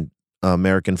Machine,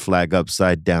 American flag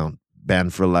upside down,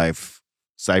 banned for life.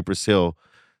 Cypress Hill,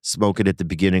 smoke it at the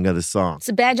beginning of the song. It's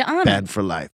a badge of honor. Banned for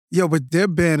life. Yo, but their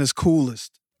band is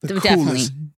coolest. The Definitely.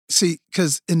 coolest. See,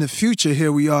 because in the future,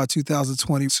 here we are,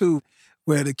 2022,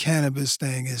 where the cannabis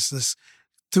thing is just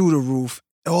through the roof.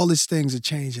 All these things are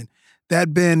changing.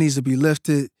 That band needs to be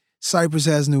lifted. Cypress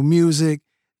has new music.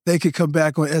 They could come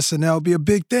back on SNL, be a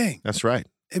big thing. That's right.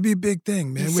 It'd be a big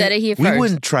thing, man. You said it here We first.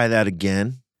 wouldn't try that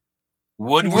again.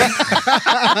 Would we?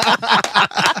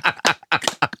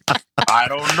 I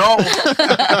don't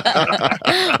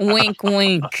know. Wink,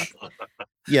 wink.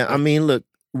 Yeah, I mean, look,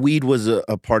 weed was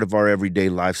a part of our everyday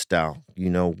lifestyle.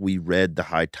 We read the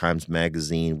High Times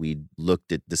magazine. We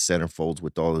looked at the centerfolds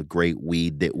with all the great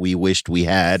weed that we wished we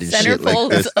had and shit like Centerfolds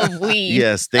this. of weed.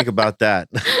 Yes, think about that.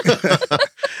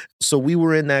 So we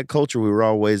were in that culture. We were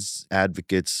always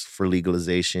advocates for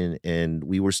legalization, and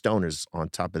we were stoners on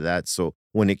top of that. So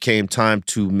when it came time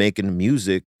to making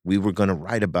music, we were going to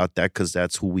write about that because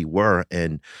that's who we were.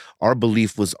 And our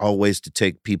belief was always to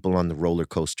take people on the roller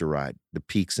coaster ride, the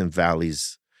peaks and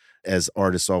valleys, as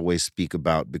artists always speak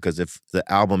about, because if the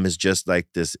album is just like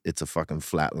this, it's a fucking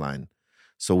flat line.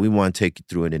 So we want to take you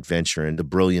through an adventure, and the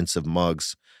brilliance of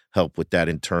Muggs help with that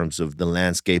in terms of the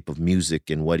landscape of music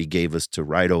and what he gave us to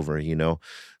write over,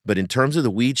 But in terms of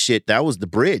the weed shit, that was the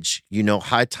bridge.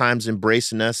 High Times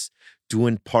embracing us,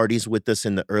 doing parties with us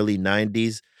in the early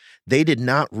 90s. They did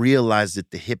not realize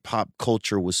that the hip hop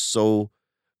culture was so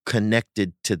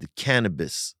connected to the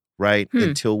cannabis, right?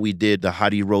 Until we did the How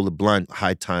Do You Roll a Blunt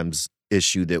High Times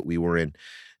issue that we were in.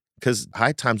 Because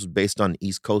High Times was based on the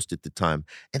East Coast at the time,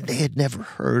 and they had never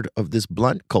heard of this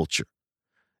blunt culture.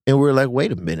 And we were like,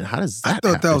 wait a minute, how does that I thought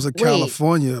that happen? was a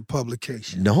California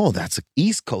publication. No, that's an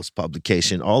East Coast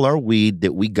publication. All our weed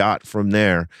that we got from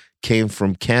there came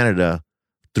from Canada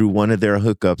through one of their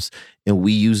hookups, and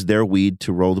we used their weed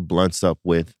to roll the blunts up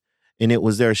with, and it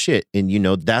was their shit. And,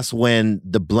 that's when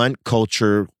the blunt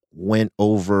culture went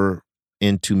over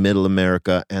into Middle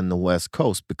America and the West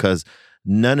Coast, because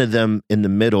none of them in the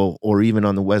middle or even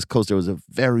on the West Coast, there was a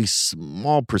very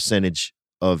small percentage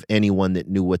of anyone that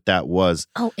knew what that was.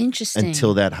 Oh, interesting.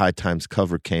 Until that High Times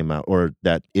cover came out, or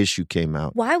that issue came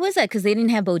out. Why was that? Because they didn't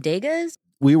have bodegas?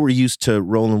 We were used to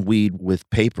rolling weed with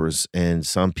papers, and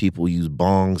some people use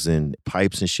bongs and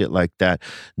pipes and shit like that.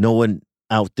 No one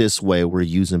out this way were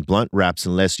using blunt wraps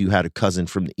unless you had a cousin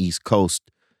from the East Coast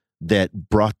that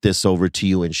brought this over to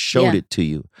you and showed it to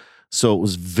you. So it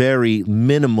was very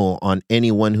minimal on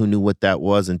anyone who knew what that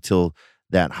was until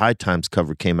that High Times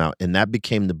cover came out. And that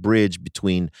became the bridge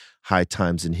between High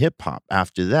Times and hip hop.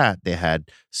 After that, they had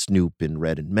Snoop and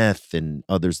Red and Meth and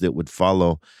others that would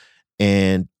follow.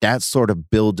 And that sort of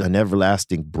built an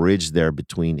everlasting bridge there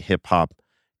between hip hop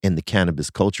and the cannabis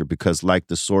culture, because like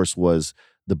The Source was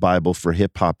the Bible for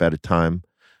hip hop at a time.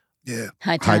 Yeah.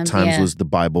 High High Times, Times yeah. was the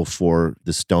Bible for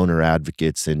the stoner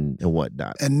advocates and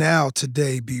whatnot. And now,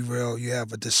 today, Be Real, you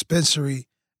have a dispensary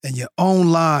and your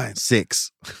own line.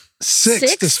 Six.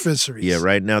 Six dispensaries. Yeah,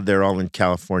 right now they're all in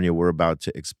California. We're about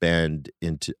to expand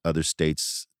into other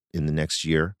states in the next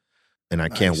year. And I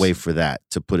can't wait for that,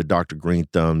 to put a Dr. Green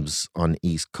Thumbs on the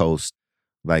East Coast,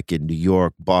 like in New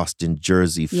York, Boston,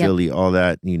 Jersey, Philly, all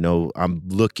that. You know, I'm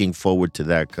looking forward to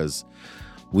that because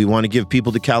we want to give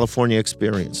people the California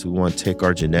experience. We want to take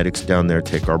our genetics down there,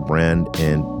 take our brand,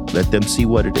 and let them see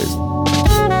what it is.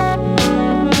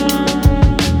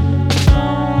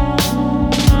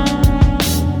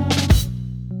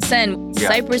 Sen,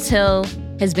 Cypress Hill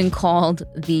has been called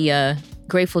the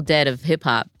Grateful Dead of hip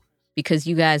hop because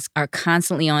you guys are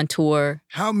constantly on tour.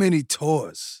 How many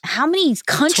tours? How many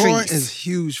countries? Tour is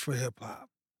huge for hip hop.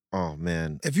 Oh,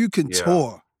 man. If you can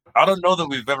tour. I don't know that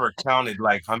we've ever counted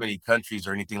like how many countries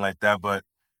or anything like that, but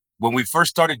when we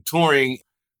first started touring,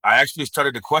 I actually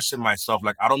started to question myself.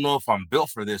 Like, I don't know if I'm built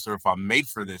for this or if I'm made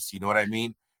for this. You know what I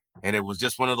mean? And it was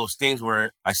just one of those things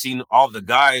where I seen all the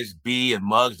guys, B and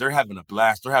Muggs, they're having a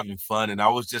blast. They're having fun. And I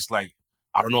was just like,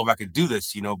 I don't know if I could do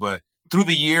this, you know, but through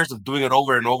the years of doing it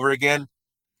over and over again,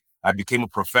 I became a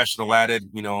professional at it,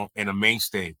 you know, and a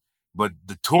mainstay. But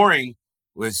the touring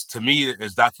was, to me,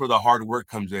 that's where the hard work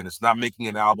comes in. It's not making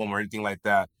an album or anything like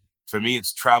that. For me,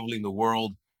 it's traveling the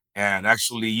world and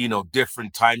actually, you know,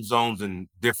 different time zones and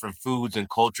different foods and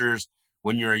cultures.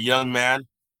 When you're a young man,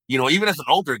 you know, even as an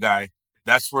older guy,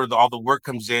 that's where all the work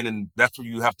comes in, and that's what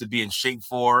you have to be in shape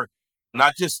for,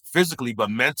 not just physically,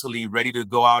 but mentally ready to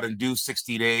go out and do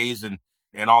 60 days and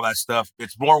all that stuff.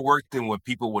 It's more work than what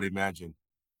people would imagine.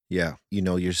 Yeah. You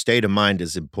know, your state of mind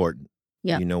is important.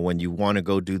 Yeah. You know, when you want to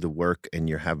go do the work and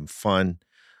you're having fun,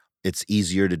 it's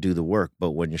easier to do the work.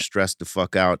 But when you're stressed the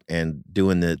fuck out and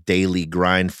doing the daily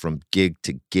grind from gig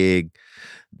to gig,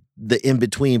 the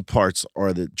in-between parts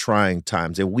are the trying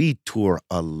times. And we tour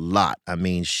a lot. I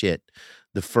mean, shit.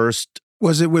 The first...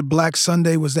 Was it with Black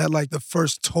Sunday? Was that like the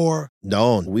first tour?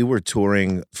 No, we were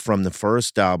touring from the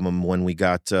first album when we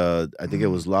got, I think it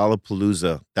was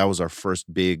Lollapalooza. That was our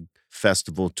first big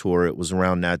festival tour. It was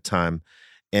around that time.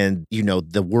 And, you know,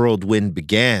 the whirlwind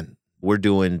began. We're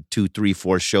doing 2, 3,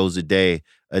 4 shows a day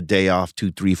off,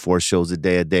 2, 3, 4 shows a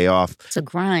day off. It's a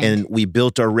grind. And we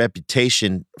built our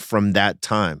reputation from that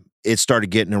time. It started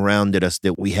getting around at us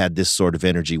that we had this sort of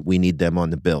energy. We need them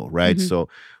on the bill, right? Mm-hmm. So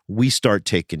we start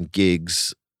taking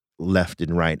gigs left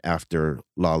and right after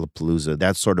Lollapalooza.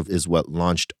 That sort of is what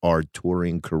launched our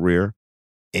touring career.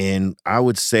 And I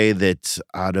would say that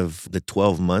out of the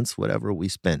 12 months, whatever, we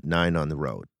spent 9 on the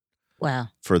road. Wow.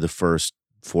 For the first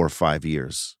 4 or 5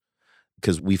 years.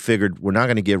 Because we figured we're not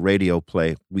going to get radio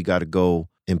play. We got to go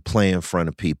and play in front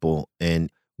of people and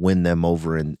win them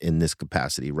over in this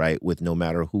capacity, right? With no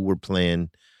matter who we're playing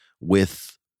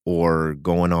with or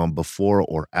going on before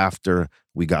or after,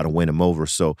 we got to win them over.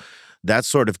 So that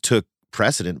sort of took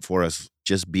precedent for us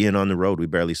just being on the road. We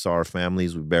barely saw our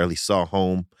families. We barely saw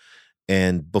home.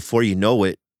 And before you know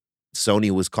it,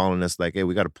 Sony was calling us like, hey,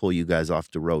 we got to pull you guys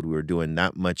off the road. We were doing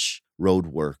that much road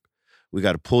work. We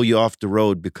got to pull you off the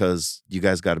road because you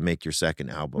guys got to make your second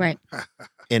album. Right.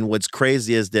 And what's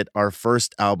crazy is that our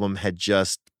first album had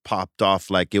just popped off.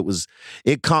 Like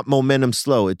it caught momentum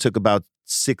slow. It took about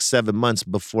 6, 7 months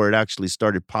before it actually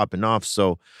started popping off.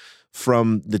 So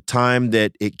from the time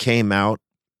that it came out,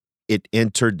 it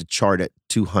entered the chart at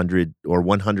 200 or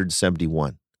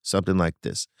 171, something like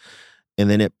this. And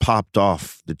then it popped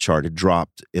off the chart. It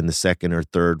dropped in the second or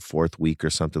third, fourth week or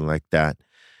something like that.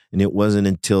 And it wasn't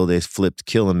until they flipped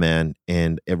Kill a Man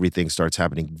and everything starts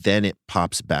happening, then it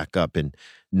pops back up. And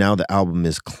now the album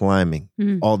is climbing.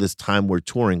 All this time we're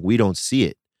touring, we don't see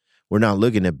it. We're not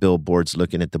looking at billboards,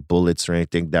 looking at the bullets or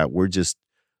anything that. We're just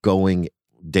going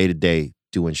day to day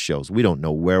doing shows. We don't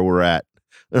know where we're at.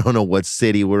 I don't know what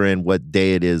city we're in, what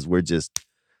day it is. We're just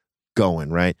going,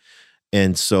 right?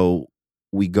 And so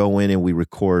we go in and we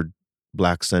record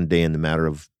Black Sunday in the matter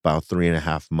of about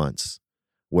 3.5 months.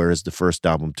 Whereas the first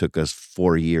album took us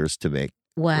 4 years to make.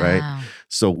 Wow. Right?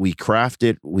 So we craft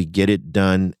it, we get it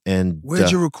done. And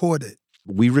where'd you record it?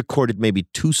 We recorded maybe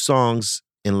 2 songs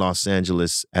in Los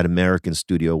Angeles at American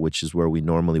Studio, which is where we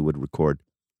normally would record.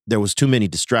 There was too many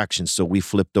distractions, so we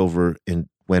flipped over and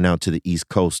went out to the East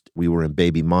Coast. We were in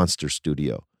Baby Monster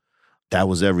Studio. That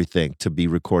was everything to be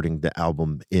recording the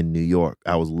album in New York.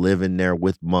 I was living there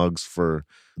with Muggs for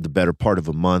the better part of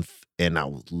a month, and I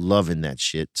was loving that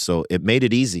shit. So it made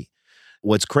it easy.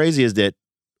 What's crazy is that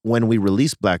when we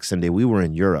released Black Sunday, we were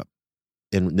in Europe.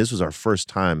 And this was our first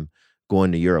time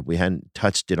going to Europe. We hadn't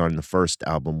touched it on the first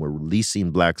album. We're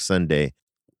releasing Black Sunday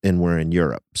and we're in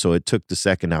Europe. So it took the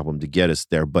second album to get us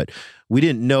there. But we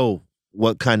didn't know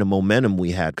what kind of momentum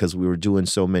we had because we were doing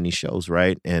so many shows,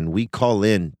 right? And we call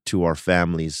in to our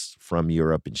families from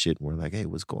Europe and shit. And we're like, hey,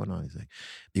 what's going on? He's like,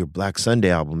 your Black Sunday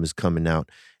album is coming out.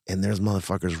 And there's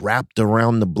motherfuckers wrapped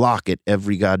around the block at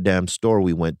every goddamn store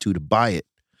we went to buy it.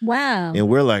 Wow. And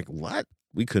we're like, what?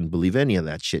 We couldn't believe any of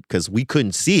that shit because we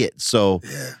couldn't see it. So,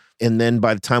 and then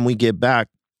by the time we get back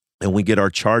and we get our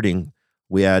charting,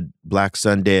 we had Black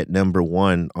Sunday at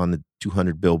 #1 on the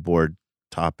 200 Billboard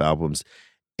top albums.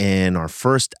 And our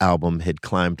first album had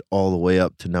climbed all the way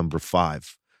up to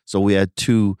 #5. So we had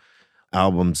 2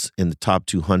 albums in the top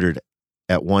 200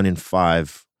 at 1 and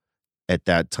 5 at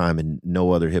that time. And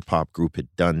no other hip hop group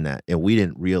had done that. And we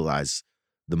didn't realize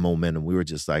the momentum. We were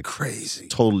just like crazy,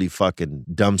 totally fucking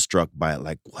dumbstruck by it.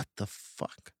 Like, what the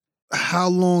fuck? How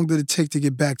long did it take to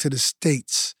get back to the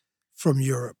States from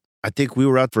Europe? I think we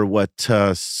were out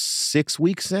for 6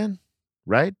 weeks then,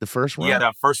 right? The first one? Yeah,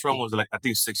 that first run was like, I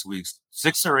think 6 weeks.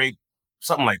 6 or 8,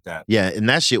 something like that. Yeah, and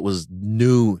that shit was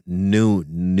new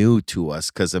to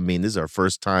us. Cause I mean, this is our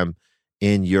first time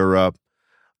in Europe.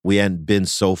 We hadn't been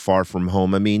so far from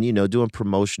home. I mean, you know, doing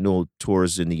promotional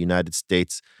tours in the United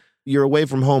States, you're away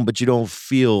from home, but you don't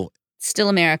feel... Still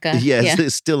America. Yes,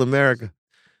 it's still America.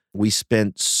 We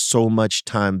spent so much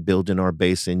time building our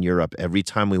base in Europe. Every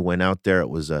time we went out there, it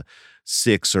was a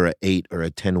 6 or a 8 or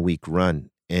a 10-week run.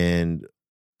 And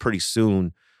pretty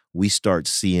soon, we start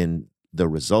seeing the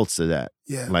results of that.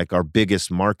 Yeah. Like our biggest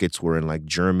markets were in like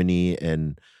Germany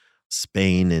and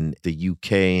Spain and the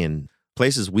UK and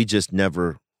places we just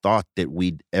never thought that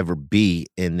we'd ever be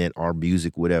and that our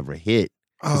music would ever hit.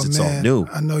 Oh, it's man. all new.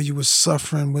 I know you were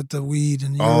suffering with the weed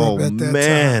in Europe at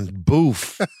that time.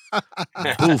 Boof.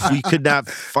 Boof. We could not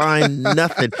find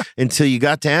nothing until you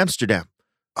got to Amsterdam.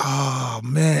 Oh,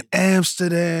 man.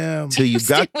 Amsterdam. Till you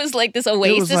got... It was like this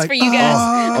oasis for you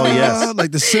guys. Oh, yes.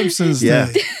 Like the Simpsons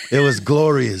Yeah. did. It was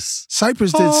glorious.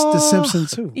 Cypress did the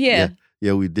Simpsons too. Yeah.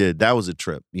 Yeah, we did. That was a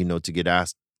trip, you know, to get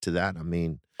asked to that. I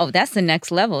mean... Oh, that's the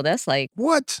next level. That's like...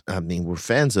 What? I mean, we're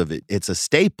fans of it. It's a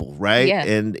staple, right? Yeah.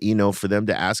 And, you know, for them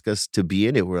to ask us to be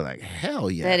in it, we're like, hell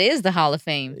yeah. That is the Hall of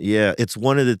Fame. Yeah. It's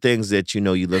one of the things that, you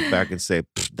know, you look back and say,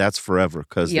 that's forever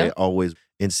because they always,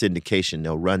 in syndication,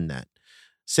 they'll run that.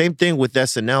 Same thing with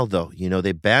SNL, though. You know,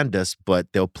 they banned us,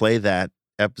 but they'll play that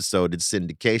episode in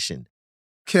syndication.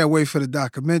 Can't wait for the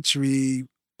documentary.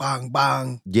 Bang,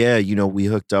 bang. Yeah, you know, we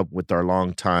hooked up with our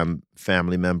longtime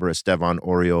family member, Estevan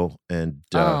Oreo, and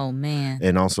oh man,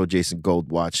 and also Jason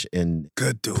Goldwatch, and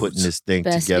good dudes. Putting this thing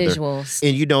Best together. Visuals.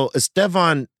 And you know,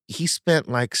 Estevan, he spent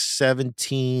like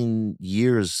 17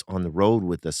 years on the road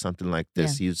with us, something like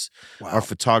this. Yeah. He was our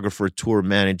photographer, tour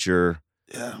manager.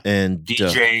 Yeah. And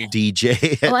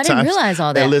DJ. Oh, I didn't realize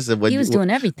all that. And listen, he was doing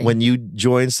everything. When you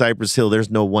join Cypress Hill,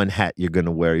 there's no one hat you're going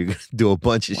to wear. You're going to do a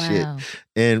bunch of shit.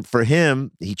 And for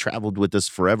him, he traveled with us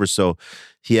forever. So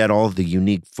he had all the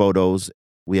unique photos.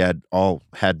 We had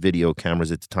video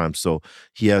cameras at the time. So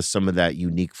he has some of that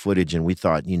unique footage. And we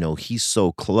thought, you know, he's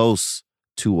so close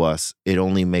to us. It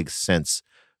only makes sense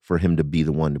for him to be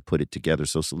the one to put it together.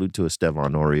 So salute to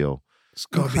Estevan Oreo. It's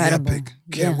going to be epic.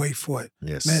 Can't wait for it.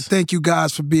 Yes. Man, thank you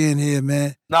guys for being here,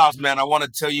 man. Nas, man, I want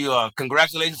to tell you,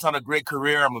 congratulations on a great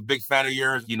career. I'm a big fan of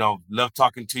yours. You know, love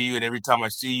talking to you. And every time I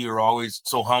see you, you're always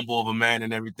so humble of a man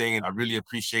and everything. And I really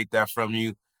appreciate that from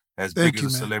you. As big as a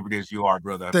celebrity as you are,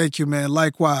 brother. Thank you, man.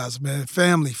 Likewise, man.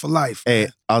 Family for life. Hey,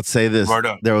 man. I'll say this.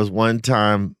 There was one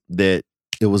time that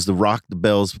it was the Rock the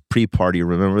Bells pre-party.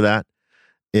 Remember that?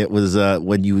 It was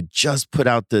when you just put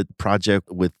out the project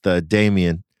with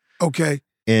Damien. Okay.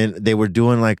 And they were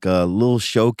doing like little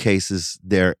showcases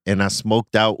there, and I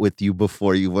smoked out with you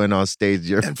before you went on stage.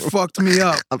 And fucked me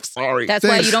up. I'm sorry. That's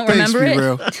why you don't remember it?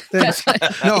 Real.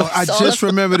 No, I just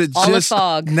remembered it just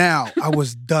now. I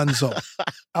was donezo.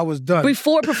 I was done.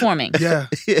 Before performing. Yeah.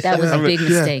 That was a big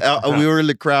mistake. We were in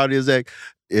the crowd. He was like,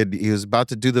 and he was about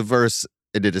to do the verse,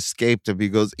 and it escaped him. He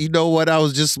goes, you know what? I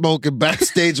was just smoking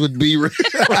backstage with B-Ray.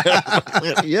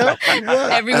 Yeah.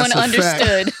 Everyone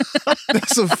understood.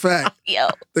 That's a fact. Yo.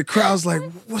 The crowd's like,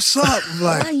 what's up? I'm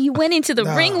like, you went into the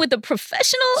ring with a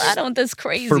professional? That's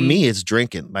crazy. For me, it's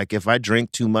drinking. Like if I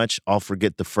drink too much, I'll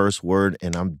forget the first word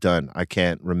and I'm done. I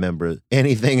can't remember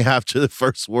anything after the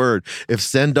first word. If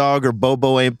Sendog or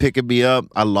Bobo ain't picking me up,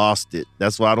 I lost it.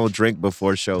 That's why I don't drink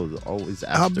before shows. Always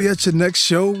after. I'll be at your next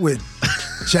show with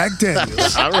Jack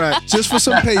Daniels. All right. Just for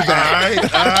some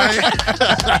payback. All right.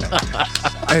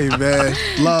 Hey, man.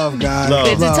 Love, guys.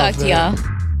 Good to talk to y'all.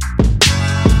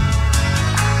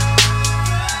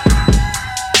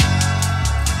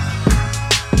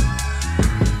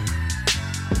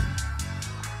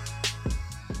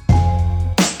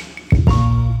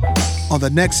 On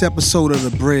the next episode of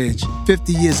The Bridge,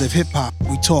 50 Years of Hip Hop,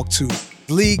 we talk to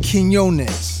Lee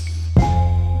Quinones.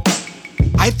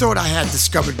 I thought I had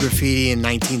discovered graffiti in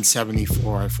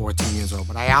 1974 at 14 years old,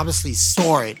 but I obviously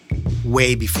saw it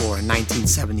way before in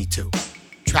 1972,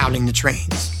 traveling the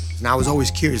trains. And I was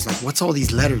always curious, like, what's all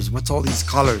these letters? What's all these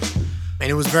colors? And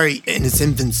it was very in its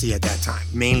infancy at that time,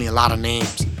 mainly a lot of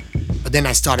names. But then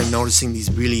I started noticing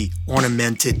these really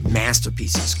ornamented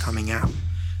masterpieces coming out.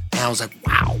 And I was like,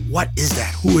 wow, what is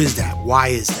that? Who is that? Why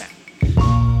is that?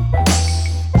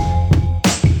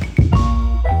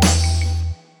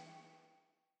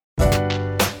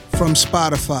 From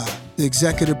Spotify, the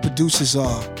executive producers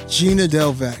are Gina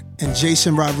Delvec and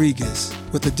Jason Rodriguez,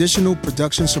 with additional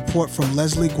production support from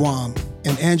Leslie Guam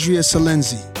and Andrea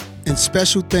Salenzi. And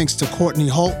special thanks to Courtney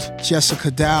Holt, Jessica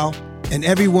Dow, and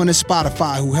everyone at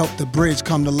Spotify who helped The Bridge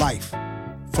come to life.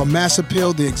 From Mass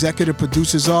Appeal, the executive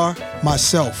producers are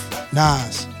myself,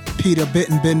 Nas, Peter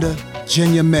Bittenbender,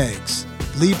 Jenya Meggs.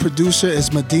 Lead producer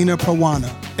is Medina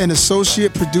Pawana, and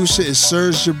associate producer is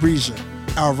Serge Jabrija.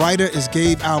 Our writer is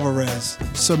Gabe Alvarez.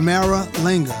 Samara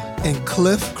Langer and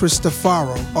Cliff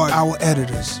Cristofaro are our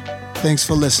editors. Thanks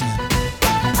for listening.